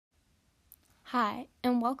Hi,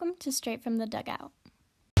 and welcome to Straight from the Dugout.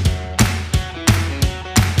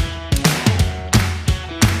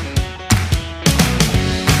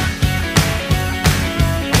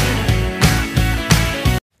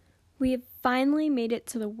 We have finally made it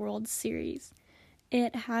to the World Series.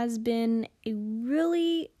 It has been a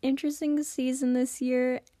really interesting season this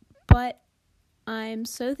year, but I'm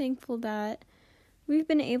so thankful that we've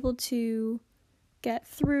been able to get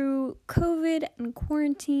through COVID and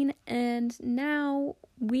quarantine, and now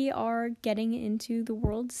we are getting into the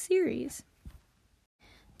World Series.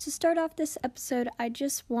 To start off this episode, I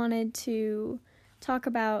just wanted to talk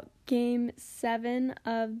about Game 7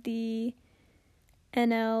 of the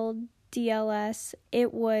NLDS.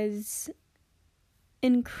 It was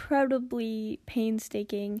incredibly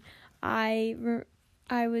painstaking. I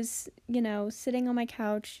was, sitting on my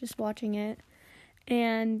couch just watching it,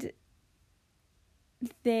 and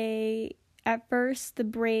at first the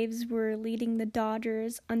Braves were leading the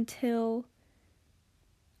Dodgers until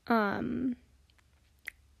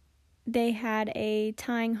they had a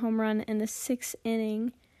tying home run in the 6th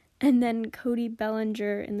inning, and then Cody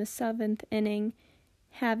Bellinger in the 7th inning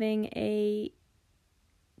having a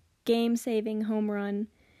game-saving home run,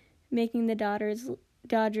 making the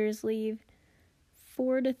Dodgers lead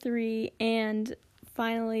 4-3 and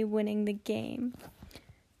finally winning the game.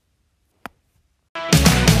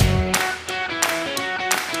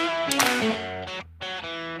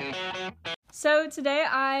 So today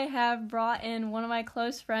I have brought in one of my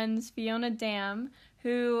close friends, Fiona Dam,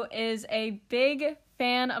 who is a big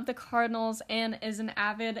fan of the Cardinals and is an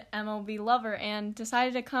avid MLB lover, and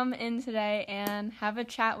decided to come in today and have a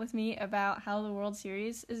chat with me about how the World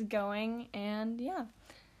Series is going. And yeah,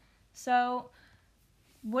 so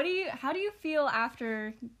how do you feel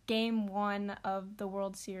after Game 1 of the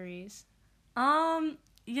World Series? It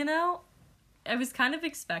was kind of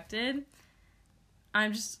expected.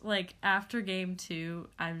 I'm just, after Game 2,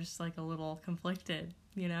 I'm just, a little conflicted,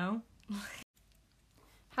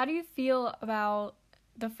 How do you feel about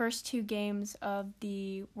the first 2 games of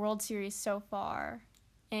the World Series so far?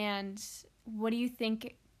 And what do you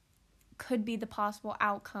think could be the possible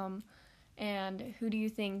outcome? And who do you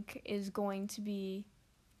think is going to be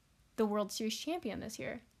the World Series champion this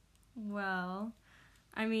year? Well,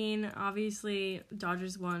 obviously,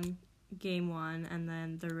 Dodgers won Game 1, and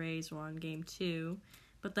then the Rays won Game 2.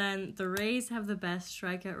 But then the Rays have the best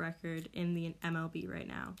strikeout record in the MLB right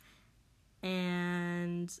now.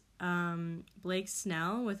 And Blake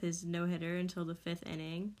Snell with his no-hitter until the 5th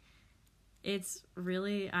inning.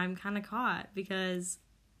 I'm kind of caught because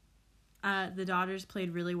the Dodgers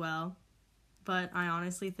played really well. But I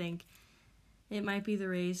honestly think it might be the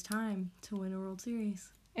Rays' time to win a World Series.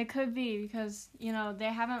 It could be because,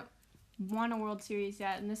 they haven't won a World Series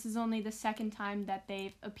yet, and this is only the second time that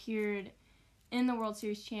they've appeared in the World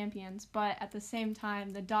Series champions, but at the same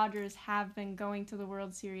time, the Dodgers have been going to the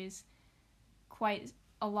World Series quite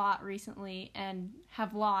a lot recently and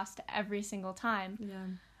have lost every single time. Yeah.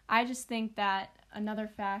 I just think that another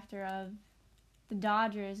factor of the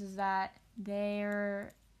Dodgers is that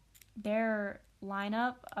their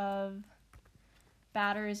lineup of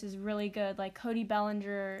batters is really good. Like, Cody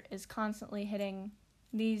Bellinger is constantly hitting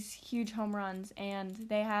these huge home runs, and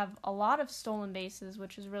they have a lot of stolen bases,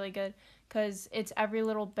 which is really good because it's every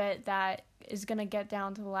little bit that is going to get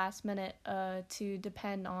down to the last minute to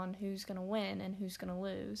depend on who's going to win and who's going to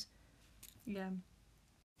lose. Yeah.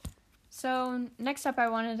 So next up, I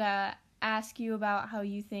wanted to ask you about how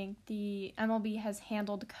you think the MLB has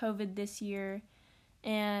handled COVID this year,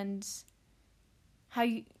 and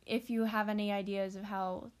if you have any ideas of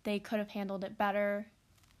how they could have handled it better.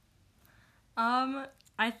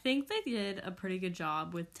 I think they did a pretty good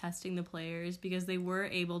job with testing the players because they were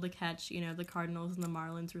able to catch, the Cardinals and the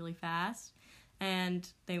Marlins really fast, and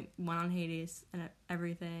they went on hiatus and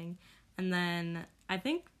everything. And then I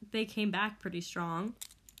think they came back pretty strong.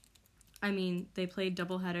 They played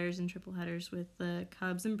doubleheaders and tripleheaders with the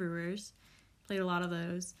Cubs and Brewers, played a lot of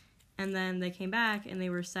those, and then they came back and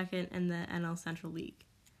they were second in the NL Central League.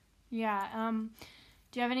 Yeah,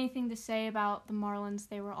 do you have anything to say about the Marlins?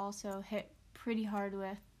 They were also hit pretty hard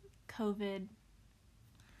with COVID.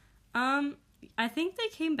 I think they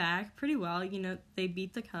came back pretty well. They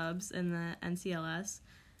beat the Cubs in the NCLS,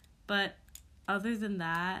 but other than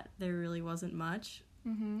that, there really wasn't much.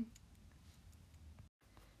 Mm-hmm.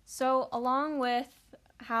 So, along with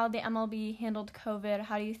how the MLB handled COVID,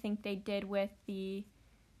 how do you think they did with the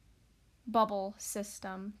bubble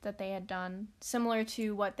system that they had done, similar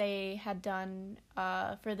to what they had done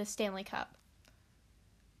for the Stanley Cup?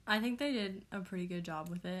 I think they did a pretty good job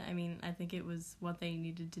with it. I mean, I think it was what they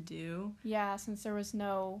needed to do. Yeah, since there was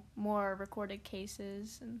no more recorded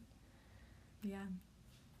cases. And Yeah.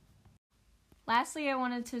 lastly, I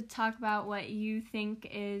wanted to talk about what you think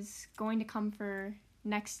is going to come for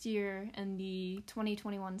next year in the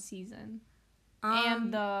 2021 season.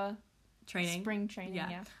 And the training. spring training,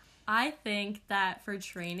 yeah. I think that for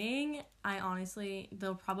training,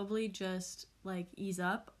 they'll probably just, like, ease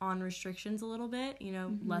up on restrictions a little bit, you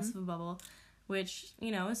know, less of a bubble, which,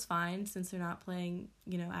 you know, is fine since they're not playing,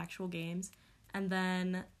 you know, actual games. And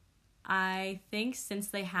then I think since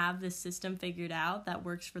they have this system figured out that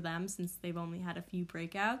works for them, since they've only had a few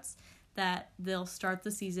breakouts, that they'll start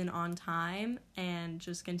the season on time and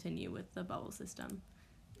just continue with the bubble system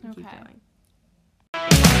and keep going.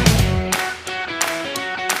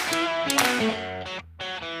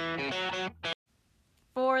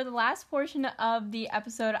 For the last portion of the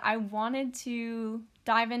episode, I wanted to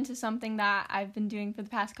dive into something that I've been doing for the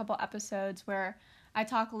past couple episodes where I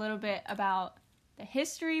talk a little bit about the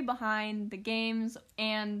history behind the games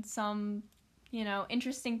and some, you know,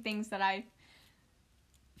 interesting things that I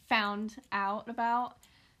found out about.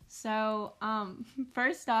 So,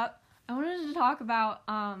 first up, I wanted to talk about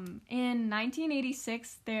in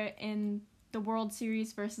 1986, there in the World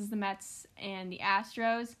Series versus the Mets and the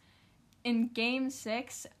Astros. In Game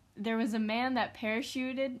 6, there was a man that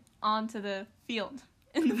parachuted onto the field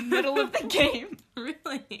in the middle of the game.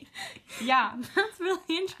 Really? Yeah. That's really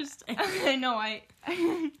interesting. I know,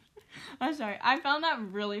 I'm sorry. I found that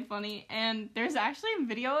really funny, and there's actually a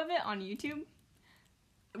video of it on YouTube.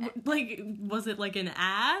 Like, was it like an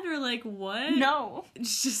ad or like what? No.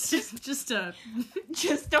 Just a...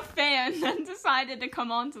 Just a fan that decided to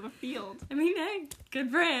come onto the field. I mean, hey, good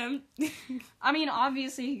for him. I mean,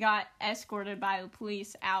 obviously he got escorted by the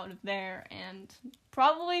police out of there and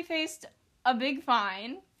probably faced a big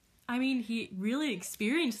fine. I mean, he really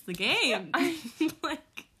experienced the game.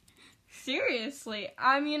 Like, seriously.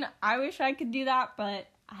 I mean, I wish I could do that, but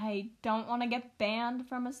I don't want to get banned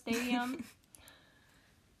from a stadium.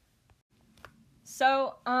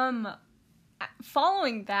 So,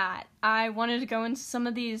 following that, I wanted to go into some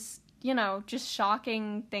of these, you know, just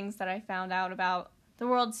shocking things that I found out about the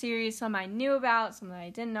World Series. Some I knew about, some that I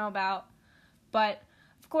didn't know about. But,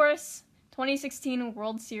 of course, 2016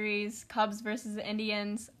 World Series, Cubs versus the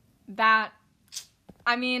Indians. That,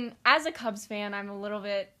 I mean, as a Cubs fan, I'm a little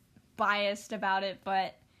bit biased about it.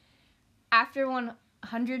 But after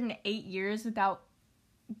 108 years without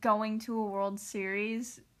going to a World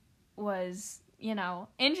Series was... you know,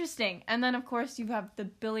 interesting. And then, of course, you have the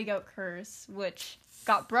Billy Goat curse, which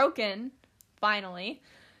got broken, finally.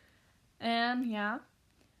 And, yeah.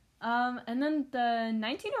 And then the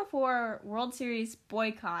 1904 World Series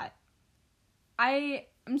boycott. I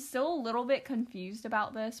am still a little bit confused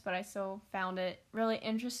about this, but I still found it really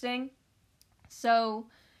interesting. So,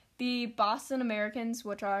 the Boston Americans,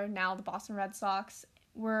 which are now the Boston Red Sox,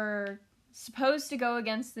 were supposed to go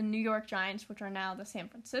against the New York Giants, which are now the San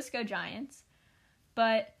Francisco Giants.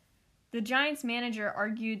 But the Giants manager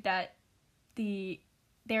argued that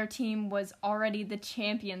their team was already the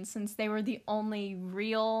champion since they were the only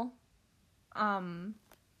real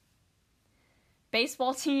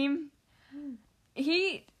baseball team.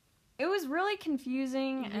 It was really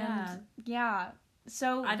confusing. Yeah. And yeah.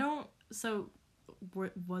 So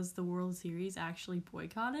was the World Series actually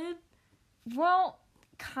boycotted? Well,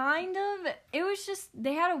 kind of. It was just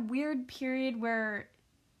they had a weird period where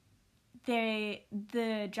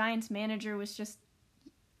the Giants manager was just,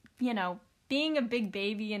 you know, being a big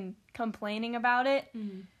baby and complaining about it.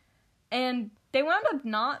 Mm-hmm. And they wound up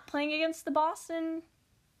not playing against the Boston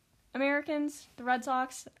Americans, the Red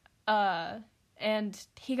Sox. And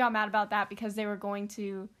he got mad about that because they were going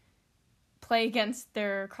to play against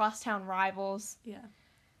their crosstown rivals. Yeah.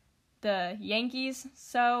 The Yankees.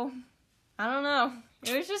 So, I don't know.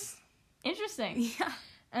 It was just interesting. Yeah.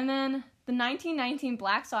 And then the 1919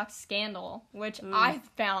 Black Sox scandal, which I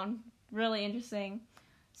found really interesting.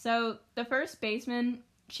 So the first baseman,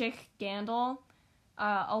 Chick Gandil,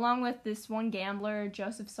 along with this one gambler,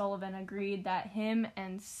 Joseph Sullivan, agreed that him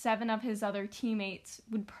and 7 of his other teammates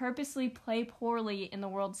would purposely play poorly in the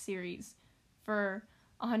World Series for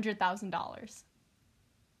 $100,000.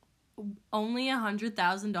 Only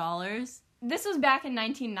 $100,000? This was back in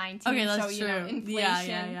 1919, okay, that's so, true. You know,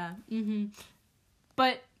 inflation. Yeah. Mm-hmm.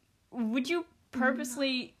 But would you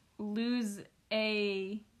purposely lose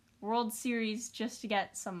a World Series just to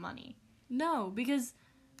get some money? No, because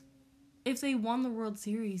if they won the World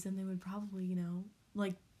Series, then they would probably, you know,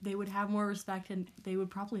 like, they would have more respect and they would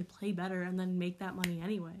probably play better and then make that money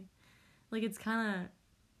anyway. Like, it's kind of...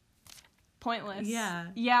 pointless. Yeah.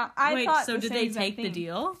 Yeah, I Wait, thought so the did same they exact take the thing.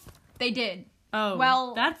 deal? They did. Oh,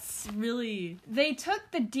 Well, that's really... They took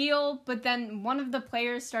the deal, but then one of the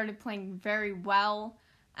players started playing very well,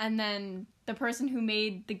 and then the person who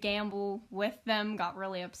made the gamble with them got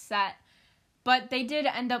really upset. But they did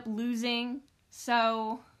end up losing,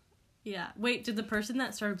 so... Yeah. Wait, did the person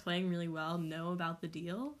that started playing really well know about the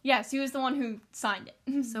deal? Yes, he was the one who signed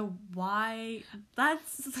it. So why?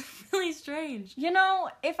 That's really strange. You know,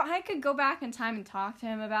 if I could go back in time and talk to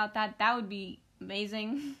him about that, that would be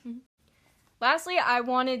amazing. Lastly, I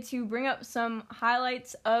wanted to bring up some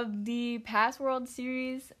highlights of the past World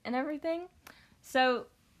Series and everything. So,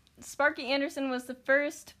 Sparky Anderson was the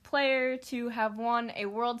first player to have won a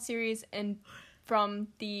World Series from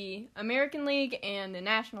the American League and the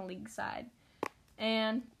National League side.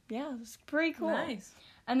 And, yeah, it was pretty cool. Nice.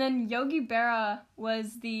 And then Yogi Berra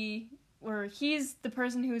he's the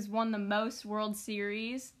person who's won the most World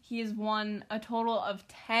Series. He has won a total of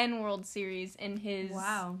 10 World Series in his...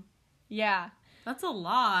 Wow. Yeah. That's a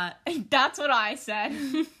lot. That's what I said.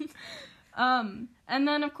 And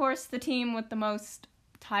then, of course, the team with the most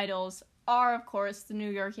titles are, of course, the New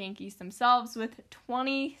York Yankees themselves with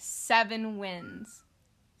 27 wins.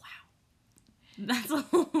 That's a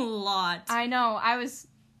lot. I know. I was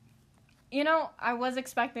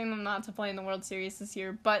expecting them not to play in the World Series this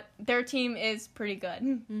year, but their team is pretty good.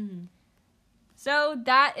 Mm-hmm. So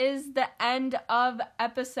that is the end of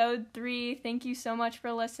episode 3. Thank you so much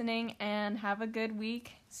for listening, and have a good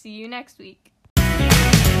week. See you next week.